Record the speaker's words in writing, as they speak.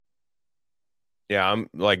Yeah, I'm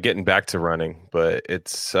like getting back to running, but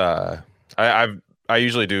it's I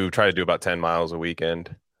usually try to do about 10 miles a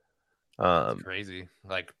weekend. It's crazy.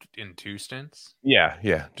 Like in two stints.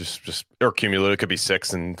 Yeah, just or cumulative. It could be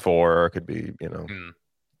 6 and 4, or it could be, Hmm.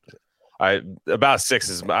 I about 6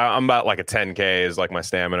 is I'm about like a 10K is like my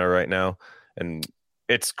stamina right now, and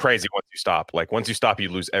it's crazy once you stop. Like once you stop, you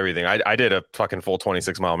lose everything. I did a fucking full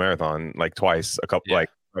 26-mile marathon like twice, a couple Yeah. like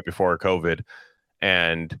right before COVID,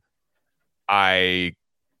 and I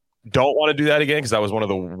don't want to do that again because that was one of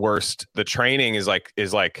the worst. The training is like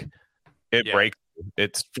it Yeah. breaks.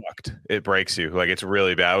 It's fucked. It breaks you. Like it's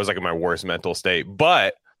really bad. I was like in my worst mental state,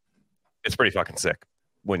 but it's pretty fucking sick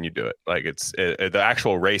when you do it. Like the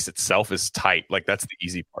actual race itself is tight. Like that's the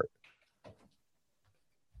easy part.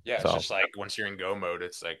 Yeah. It's So just like once you're in go mode,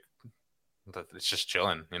 it's like it's just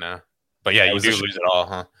chilling, you know. But yeah, it you was do lose it all,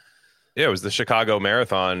 huh? yeah, it was the Chicago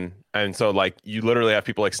Marathon, and so like you literally have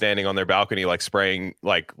people like standing on their balcony, like spraying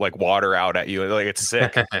like water out at you. Like it's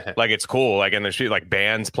sick. Like it's cool. Like and there's like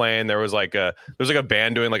bands playing. There's like a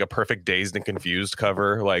band doing like a Perfect Dazed and Confused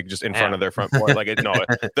cover, like just in front of their front porch. Like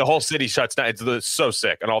the whole city shuts down. It's so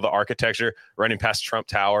sick, and all the architecture running past Trump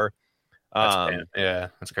Tower. That's crazy.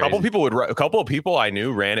 A couple of people I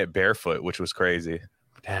knew ran it barefoot, which was crazy.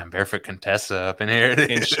 Damn, barefoot Contessa up in here.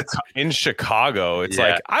 In Chicago, it's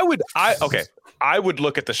like I would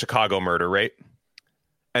look at the Chicago murder rate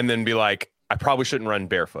and then be like, I probably shouldn't run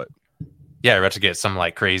barefoot. Yeah, we're about to get some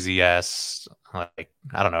like crazy ass, like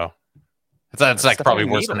I don't know. It's like probably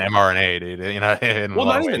worse than mRNA, dude. You know. Well,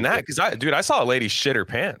 not even that, because I saw a lady shit her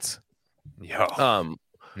pants. Yo.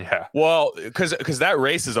 Yeah. Well, because that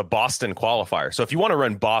race is a Boston qualifier. So if you want to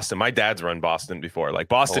run Boston, my dad's run Boston before. Like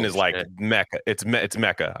Boston is like Mecca. It's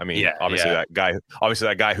Mecca. I mean, obviously that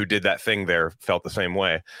guy who did that thing there felt the same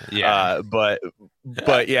way. Yeah. But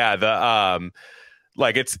yeah, the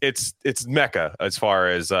like it's Mecca as far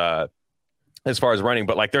as running.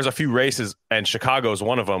 But like there's a few races, and Chicago is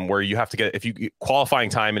one of them where you have to get, if you qualifying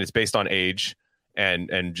time, and it's based on age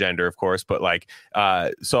and gender, of course, but like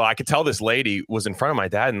so I could tell this lady was in front of my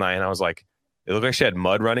dad and I was like, it looked like she had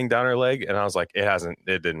mud running down her leg, and I was like, it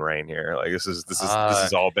didn't rain here, like this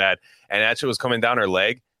is all bad, and that shit was coming down her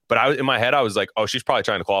leg. But in my head I was like, oh, she's probably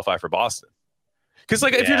trying to qualify for Boston, because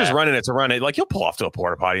like if you're just running it to run it, like you'll pull off to a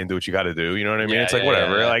porta potty and do what you got to do, you know what I mean? It's like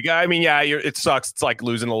whatever. Like I mean, it sucks, it's like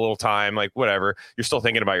losing a little time, like whatever, you're still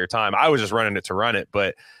thinking about your time. I was just running it to run it,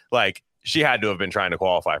 but like she had to have been trying to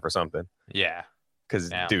qualify for something. Yeah. Because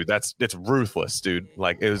dude, it's ruthless, dude.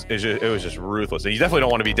 Like it was just ruthless. And you definitely don't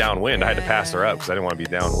want to be downwind. I had to pass her up because I didn't want to be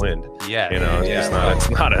downwind. Yeah, you know,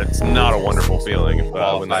 it's not a wonderful feeling.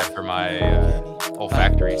 Qualify for my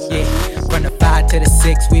olfactory. So. Yeah, from the 5 to the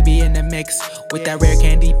 6, we be in the mix with that rare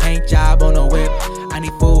candy paint job on the whip. I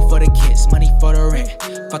need food for the kids, money for the rent.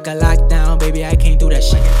 Fuck a lockdown, baby, I can't do that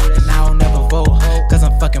shit. And I don't never vote, cause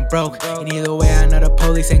I'm fucking broke. And either way, I know the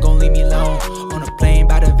police ain't gon' leave me alone. On a plane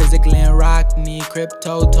by to visit Glen Rock, need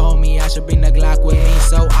crypto, told me I should bring the Glock with me.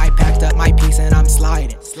 So I packed up my piece and I'm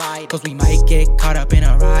sliding. Cause we might get caught up in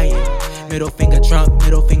a riot. Middle finger Trump,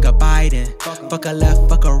 middle finger Biden. Fuck a left,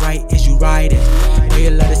 fuck a right, is you riding? Know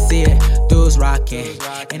you love to see it, dudes rocking.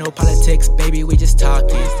 Ain't no politics, baby, we just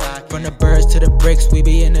talking. From the birds to the bricks, we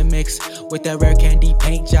be in the mix with that rare candy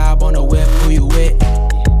paint job on the whip. Who you with?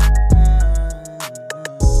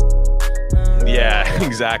 Yeah,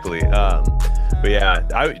 exactly. But yeah,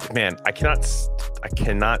 I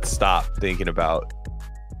cannot stop thinking about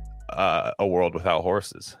a world without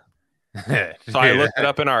horses. So I looked it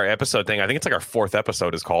up in our episode thing. I think it's like our 4th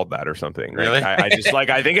episode is called that or something. Really? I just like,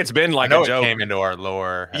 I think it's been like a joke. It came into our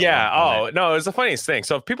lore. Yeah. Oh no, it's the funniest thing.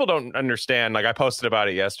 So if people don't understand, like I posted about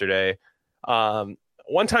it yesterday.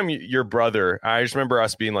 One time your brother, I just remember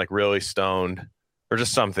us being like really stoned or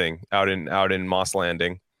just something out in Moss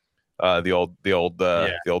Landing. The old beach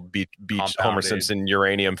Compounded. Homer Simpson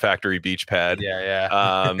uranium factory beach pad.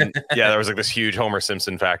 Yeah. There was like this huge Homer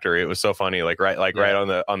Simpson factory. It was so funny, right on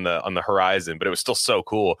the horizon, but it was still so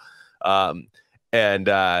cool. And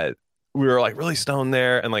we were like really stoned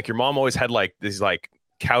there, and like your mom always had like these like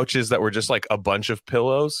couches that were just like a bunch of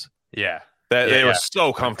pillows. Yeah. They were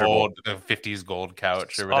so comfortable. The 50s gold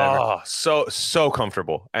couch or whatever. Oh, so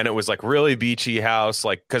comfortable. And it was like really beachy house.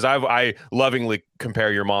 Like, cause I lovingly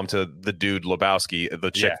compare your mom to the dude Lebowski,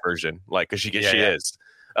 the chick version. Like, cause she is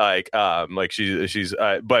like she's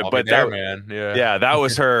but that, man. That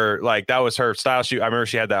was her, like, that was her style. I remember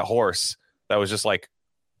she had that horse that was just like,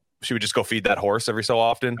 she would just go feed that horse every so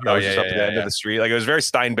often. That was just up at the end of the street. Like it was very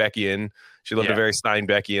Steinbeckian. She lived a very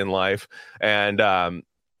Steinbeckian life. And,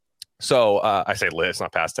 so I say live, it's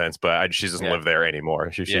not past tense, but she doesn't live there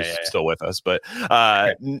anymore. She's still with us. But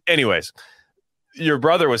anyways, your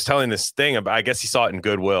brother was telling this thing about, I guess he saw it in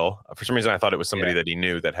Goodwill. For some reason, I thought it was somebody that he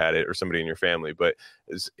knew that had it, or somebody in your family. But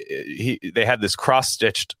they had this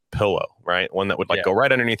cross-stitched pillow, right? One that would like go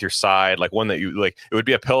right underneath your side, like one that you like. It would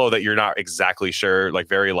be a pillow that you're not exactly sure, like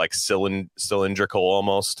very like cylindrical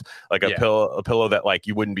almost, like a pillow that like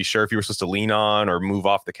you wouldn't be sure if you were supposed to lean on or move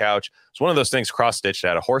off the couch. It's one of those things cross-stitched. It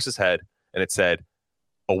had a horse's head, and it said,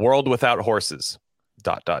 "A world without horses." ...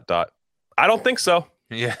 I don't think so.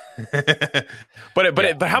 Yeah.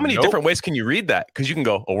 but how many different ways can you read that? Because you can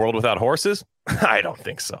go, "A world without horses." I don't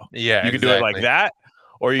think so. Yeah, you could do it like that,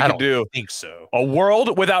 or you could do think so. "A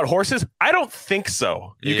world without horses." I don't think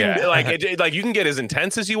so. You can like you can get as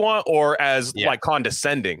intense as you want, or as like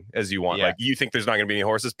condescending as you want. Like, you think there's not going to be any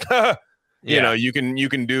horses. You know, you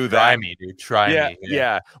can do that. Try me, dude. Try me.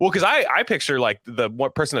 Yeah. Well, because I picture like the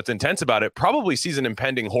one person that's intense about it probably sees an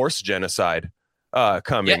impending horse genocide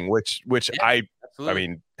coming, which I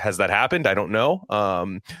mean, has that happened? I don't know.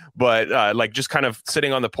 But like just kind of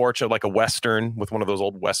sitting on the porch of like a Western with one of those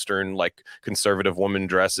old Western like conservative woman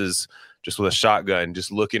dresses, just with a shotgun,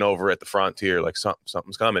 just looking over at the frontier, like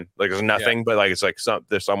something's coming. Like there's nothing, but like it's like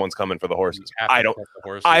someone's coming for the horses. I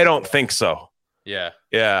don't think so. Yeah.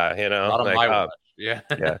 Yeah. You know, not on my watch. Yeah.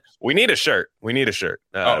 Yeah. We need a shirt. We got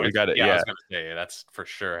it. Yeah. I was gonna say that's for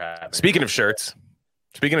sure happening. Speaking of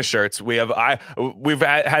shirts, we've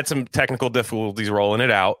had some technical difficulties rolling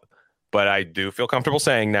it out, but I do feel comfortable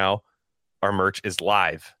saying now our merch is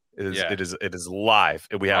live. It is live.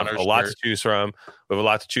 We have a lot to choose from.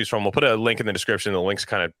 We'll put a link in the description. The link's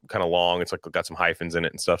kind of long. It's like got some hyphens in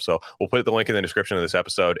it and stuff. So we'll put the link in the description of this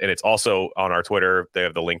episode, and it's also on our Twitter. They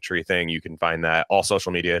have the Linktree thing. You can find that. All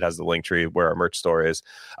social media, it has the Linktree where our merch store is.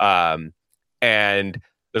 And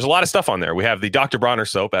there's a lot of stuff on there. We have the Dr. Bronner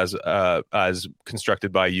soap as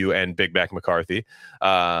constructed by you and Big Mac McCarthy,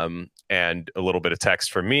 and a little bit of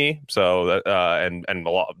text from me. So and a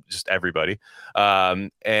lot, just everybody,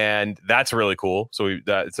 and that's really cool. So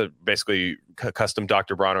it's a basically custom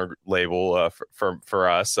Dr. Bronner label for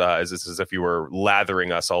us, as if you were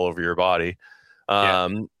lathering us all over your body.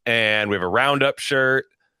 And we have a Roundup shirt,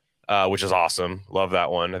 which is awesome. Love that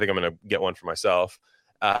one. I think I'm gonna get one for myself.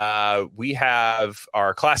 We have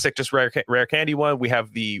our classic, just rare candy one. We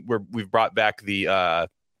have we've brought back the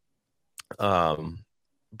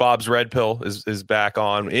Bob's Red Pill is back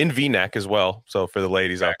on in V-neck as well. So for the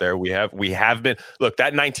ladies out there, we have been, look,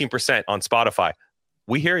 that 19% on Spotify.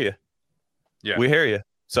 We hear you. Yeah, we hear you.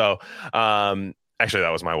 So actually,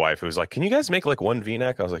 that was my wife who was like, "Can you guys make like one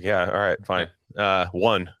V-neck?" I was like, "Yeah, all right, fine.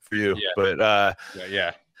 One for you." Yeah.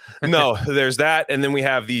 But no, there's that, and then we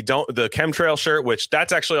have the chemtrail shirt, which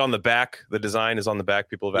that's actually on the back. The design is on the back.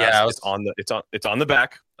 People have asked. It's on the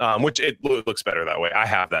back, which it looks better that way. I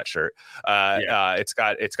have that shirt. It's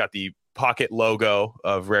got the pocket logo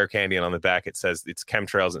of Rare Candy, and on the back it says it's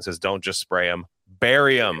chemtrails, and it says "Don't just spray them,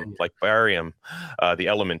 barium," like barium, the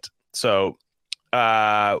element. So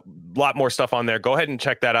lot more stuff on there. Go ahead and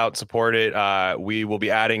check that out. Support it. We will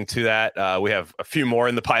be adding to that. We have a few more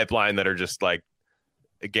in the pipeline that are just like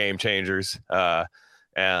game changers.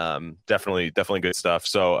 Definitely good stuff.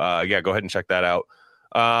 So go ahead and check that out.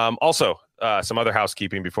 Also some other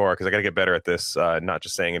housekeeping before, because I got to get better at this, not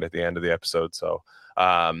just saying it at the end of the episode. So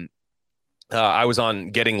I was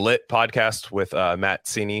on Getting Lit podcast with Matt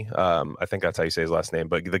Cini. I think that's how you say his last name,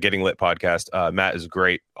 but the Getting Lit podcast. Matt is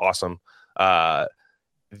great, awesome.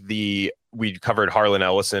 We covered Harlan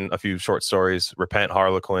Ellison, a few short stories, Repent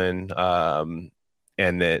Harlequin,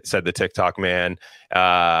 and it said the TikTok man,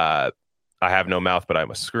 I have no mouth, but I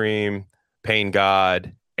must scream, Pain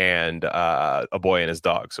God, and A Boy and His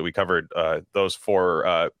Dog. So we covered those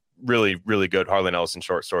four really, really good Harlan Ellison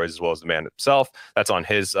short stories, as well as the man himself. That's on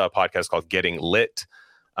his podcast called Getting Lit.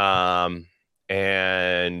 And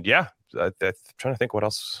yeah, I'm trying to think what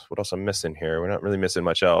else I'm missing here. We're not really missing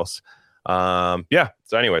much else. So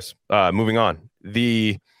anyways, moving on.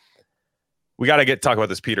 We got to talk about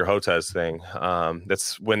this Peter Hotez thing.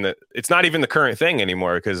 That's when it's not even the current thing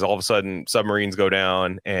anymore, because all of a sudden submarines go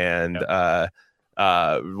down, and I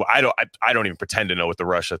don't even pretend to know what the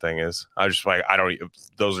Russia thing is. I was just like,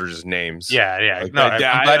 those are just names. Yeah. Like, no, I'm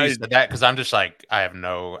glad you said that, because I'm just like, I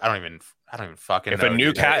don't even fucking know. If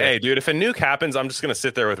a nuke happens, I'm just gonna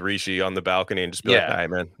sit there with Rishi on the balcony and just be like, "Hey,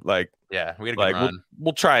 man, like, yeah, we gotta run.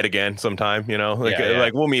 We'll try it again sometime, you know,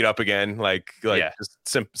 like we'll meet up again, like just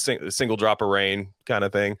single drop of rain kind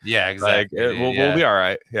of thing. Yeah, exactly. Like we'll be all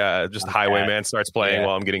right. Yeah, just Highwayman starts playing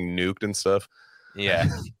while I'm getting nuked and stuff. Yeah.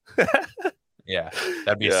 Yeah,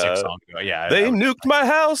 that'd be a sick song. Yeah, they nuked my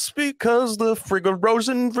house because the friggin'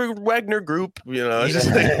 Rosen Wagner group, you know. Just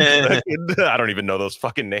like, I don't even know those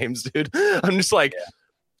fucking names, dude. I'm just like,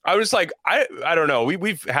 I was like, I don't know.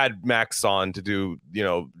 We've had Max on to do,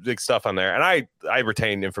 big stuff on there, and I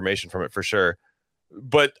retain information from it for sure.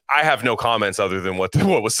 But I have no comments other than what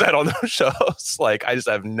was said on those shows. Like, I just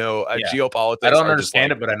have no geopolitics. I don't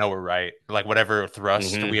understand it, but I know we're right. Like, whatever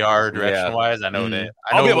thrust we are direction wise, I know that.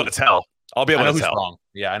 I'll be able to tell. I'll be able to tell. Wrong.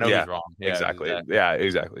 Yeah, I know who's wrong. Yeah, exactly. Yeah,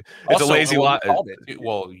 exactly. It's also a lazy lot.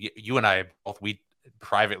 Well, you and I both, we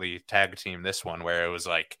privately tag team this one where it was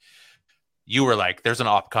like, you were like, "There's an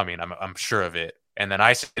op coming. I'm sure of it." And then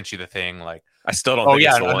I sent you the thing like, I still don't think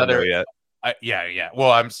it's the one there yet. Yeah.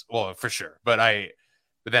 Well, for sure. But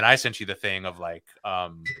then I sent you the thing of like,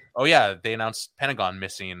 they announced Pentagon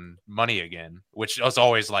missing money again, which was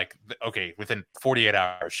always like, okay, within 48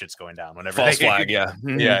 hours, shit's going down. Whenever false flag, yeah,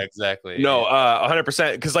 yeah, exactly. No,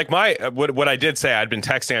 100%. Because like what I did say, I'd been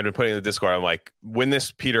texting, I'd been putting in the Discord. I'm like, when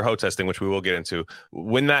this Peter Hotez thing, which we will get into,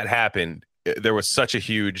 when that happened, there was such a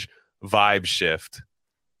huge vibe shift.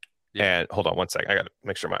 Yeah. And hold on one second, I got to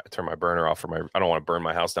make sure turn my burner off I don't want to burn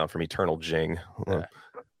my house down from eternal jing. Yeah.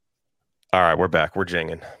 All right, we're back. We're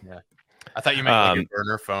jinging. Yeah, I thought you meant like a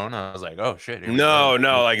burner phone. I was like, oh shit. No,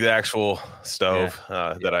 like the actual stove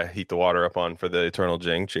that I heat the water up on for the eternal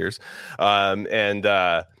jing. Cheers. But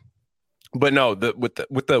no, with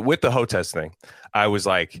the Hotez thing, I was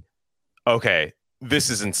like, okay, this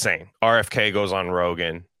is insane. RFK goes on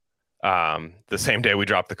Rogan. The same day we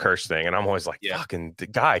dropped the curse thing, and I'm always like, fucking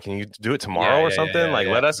guy, can you do it tomorrow or something?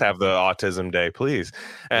 Let us have the autism day, please.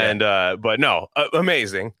 And but no,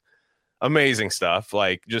 amazing stuff.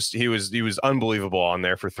 Like, just he was unbelievable on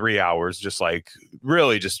there for 3 hours, just like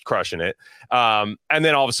really just crushing it. And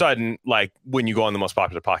then all of a sudden, like when you go on the most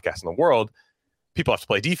popular podcast in the world, people have to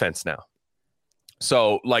play defense now.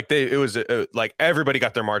 So like like everybody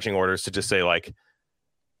got their marching orders to just say like,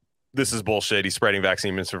 this is bullshit. He's spreading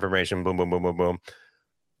vaccine misinformation. Boom, boom, boom, boom, boom.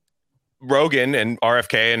 Rogan and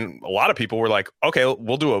RFK and a lot of people were like, okay,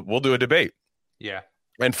 we'll do a debate. Yeah.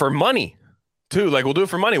 And for money too. Like, we'll do it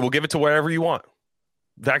for money. We'll give it to wherever you want.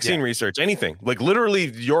 Vaccine research, anything. Like literally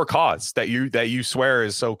your cause that you swear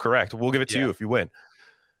is so correct. We'll give it to you if you win.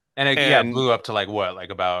 And it blew up to like what?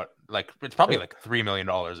 Like about like it's probably like $3 million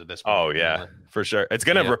at this point. Oh yeah, for sure. It's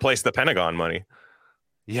gonna replace the Pentagon money.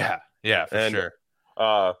 Yeah, for sure.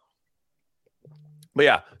 But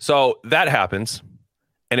yeah, so that happens.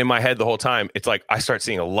 And in my head the whole time, it's like I start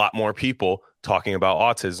seeing a lot more people talking about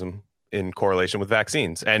autism in correlation with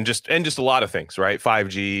vaccines and just a lot of things, right?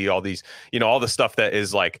 5G, all these, all the stuff that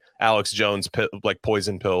is like Alex Jones, like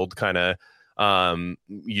poison pilled kind of,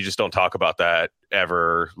 you just don't talk about that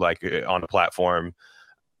ever, like on a platform.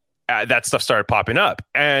 That stuff started popping up.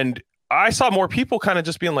 And I saw more people kind of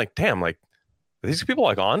just being like, damn, like, are these people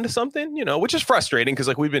like on to something, which is frustrating because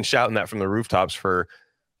like we've been shouting that from the rooftops for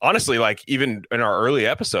honestly, like even in our early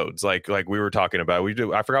episodes, like we were talking about,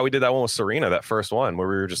 I forgot we did that one with Serena, that first one where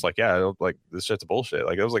we were just like, yeah, like this shit's bullshit.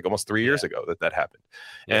 Like it was like almost 3 years ago that happened.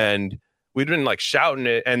 Yeah. And we'd been like shouting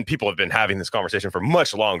it, and people have been having this conversation for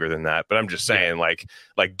much longer than that. But I'm just saying like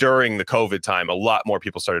during the COVID time, a lot more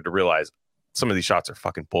people started to realize some of these shots are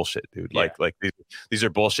fucking bullshit, dude. Yeah. Like these are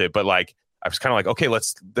bullshit. But like, I was kind of like, okay,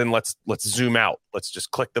 let's zoom out. Let's just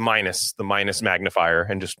click the minus magnifier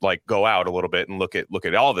and just like go out a little bit and look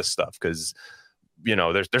at all this stuff. Cause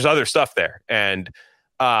there's other stuff there. And,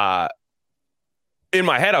 in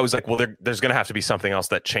my head, I was like, well, there's going to have to be something else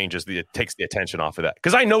that takes the attention off of that.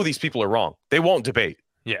 Cause I know these people are wrong. They won't debate.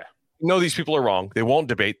 Yeah. No, these people are wrong. They won't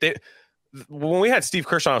debate. When we had Steve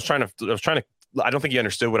Kershaw, I was trying to, I don't think he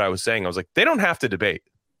understood what I was saying. I was like, they don't have to debate.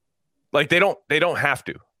 Like they don't have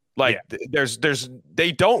to. Like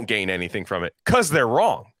they don't gain anything from it because they're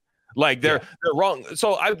wrong. Like they're wrong.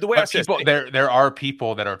 So there are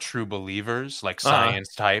people that are true believers, like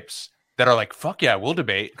science types that are like, fuck yeah, we'll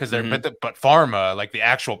debate because they're but pharma, like the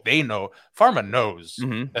actual pharma knows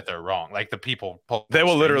that they're wrong. Like the people they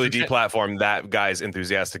will literally deplatform that guy's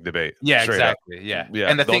enthusiastic debate. Yeah, exactly. Up. Yeah.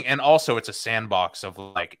 And the thing, and also it's a sandbox of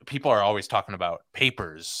like people are always talking about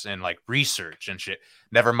papers and like research and shit.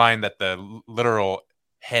 Never mind that the literal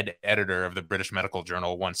head editor of the British Medical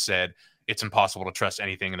Journal once said it's impossible to trust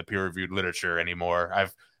anything in the peer-reviewed literature anymore.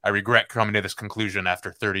 I regret coming to this conclusion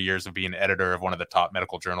after 30 years of being editor of one of the top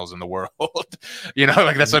medical journals in the world.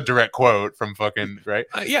 Like that's a direct quote from fucking right.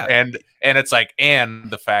 Yeah. And it's like,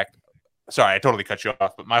 and the fact, sorry, I totally cut you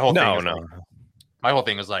off, but my whole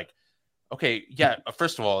thing is like, okay, yeah,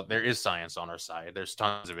 first of all, there is science on our side. There's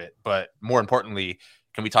tons of it, but more importantly,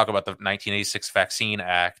 can we talk about the 1986 Vaccine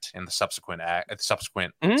Act and the subsequent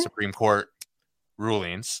Supreme Court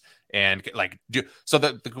rulings? And like,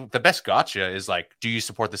 the best gotcha is like, do you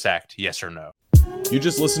support this act? Yes or no? You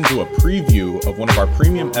just listened to a preview of one of our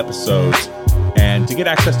premium episodes, and And to get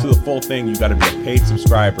access to the full thing, you got to be a paid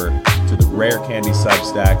subscriber to the Rare Candy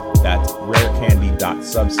Substack. That's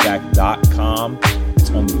rarecandy.substack.com. It's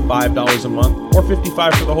only $5 a month or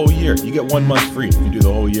 $55 for the whole year. You get 1 month free if you do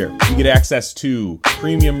the whole year. You get access to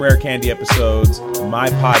premium Rare Candy episodes, my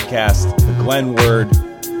podcast, the Glenn Word,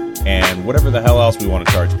 and whatever the hell else we want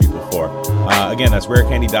to charge people for. Again, that's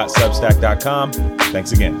rarecandy.substack.com.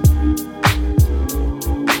 Thanks again.